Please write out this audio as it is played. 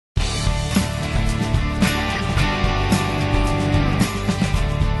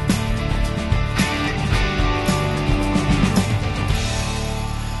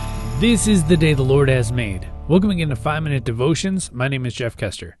This is the day the Lord has made. Welcome again to 5-Minute Devotions. My name is Jeff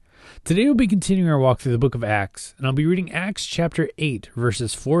Kester. Today we'll be continuing our walk through the book of Acts, and I'll be reading Acts chapter 8,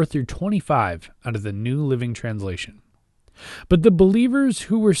 verses 4 through 25 out of the New Living Translation. But the believers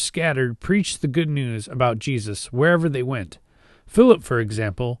who were scattered preached the good news about Jesus wherever they went. Philip, for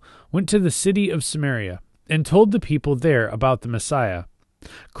example, went to the city of Samaria and told the people there about the Messiah.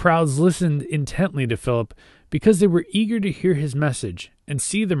 Crowds listened intently to Philip because they were eager to hear his message and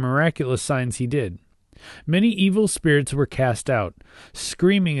see the miraculous signs he did. Many evil spirits were cast out,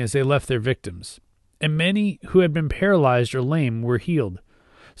 screaming as they left their victims, and many who had been paralyzed or lame were healed.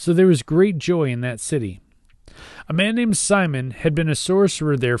 So there was great joy in that city. A man named Simon had been a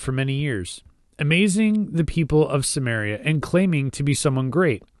sorcerer there for many years, amazing the people of Samaria and claiming to be someone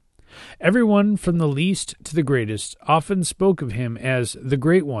great. Everyone from the least to the greatest often spoke of him as the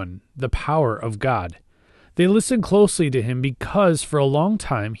Great One, the power of God. They listened closely to him because for a long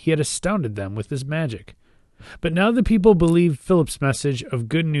time he had astounded them with his magic. But now the people believed Philip's message of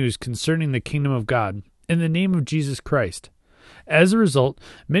good news concerning the kingdom of God in the name of Jesus Christ. As a result,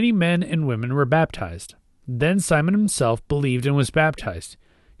 many men and women were baptized. Then Simon himself believed and was baptized.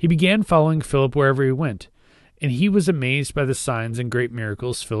 He began following Philip wherever he went, and he was amazed by the signs and great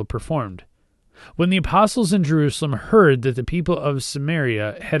miracles Philip performed. When the apostles in Jerusalem heard that the people of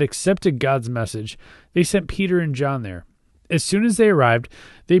Samaria had accepted God's message, they sent Peter and John there. As soon as they arrived,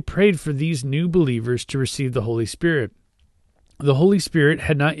 they prayed for these new believers to receive the Holy Spirit. The Holy Spirit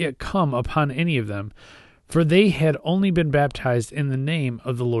had not yet come upon any of them, for they had only been baptized in the name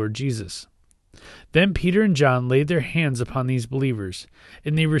of the Lord Jesus. Then Peter and John laid their hands upon these believers,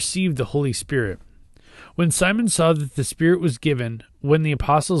 and they received the Holy Spirit. When Simon saw that the Spirit was given when the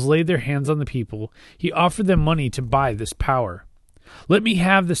apostles laid their hands on the people, he offered them money to buy this power. "Let me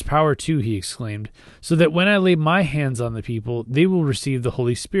have this power too," he exclaimed, "so that when I lay my hands on the people, they will receive the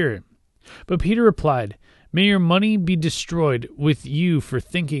Holy Spirit." But Peter replied, "May your money be destroyed with you for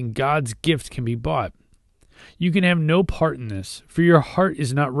thinking God's gift can be bought. You can have no part in this, for your heart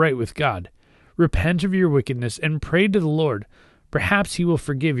is not right with God. Repent of your wickedness and pray to the Lord. Perhaps he will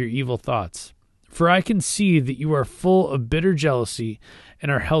forgive your evil thoughts. For I can see that you are full of bitter jealousy and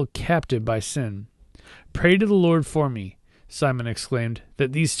are held captive by sin." "Pray to the Lord for me," Simon exclaimed,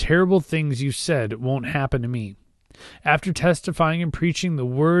 "that these terrible things you said won't happen to me." After testifying and preaching the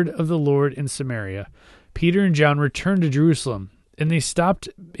word of the Lord in Samaria, Peter and John returned to Jerusalem, and they stopped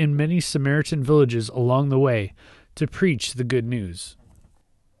in many Samaritan villages along the way to preach the good news.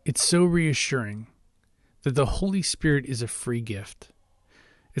 It's so reassuring that the Holy Spirit is a free gift.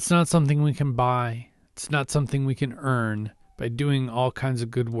 It's not something we can buy. It's not something we can earn by doing all kinds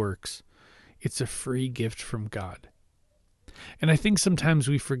of good works. It's a free gift from God. And I think sometimes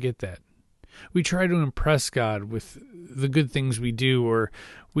we forget that. We try to impress God with the good things we do, or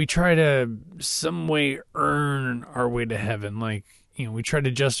we try to some way earn our way to heaven. Like, we try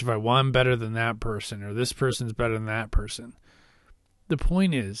to justify, well, I'm better than that person, or this person's better than that person. The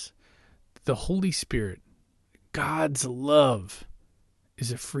point is, the Holy Spirit, God's love,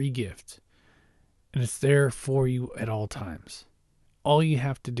 is a free gift, and it's there for you at all times. All you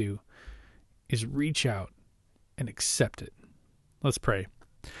have to do is reach out and accept it. Let's pray.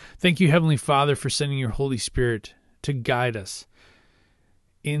 Thank you, Heavenly Father, for sending your Holy Spirit to guide us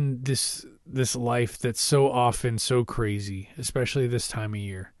in this life that's so often so crazy, especially this time of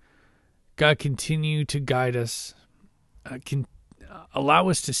year. God, continue to guide us. Allow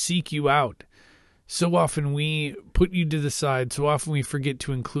us to seek you out. So often we put you to the side. So often we forget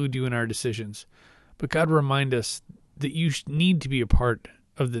to include you in our decisions. But God, remind us that you need to be a part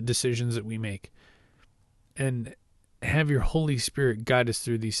of the decisions that we make. And have your Holy Spirit guide us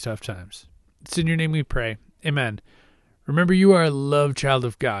through these tough times. It's in your name we pray. Amen. Remember, you are a loved child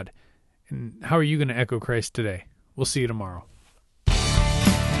of God. And how are you going to echo Christ today? We'll see you tomorrow.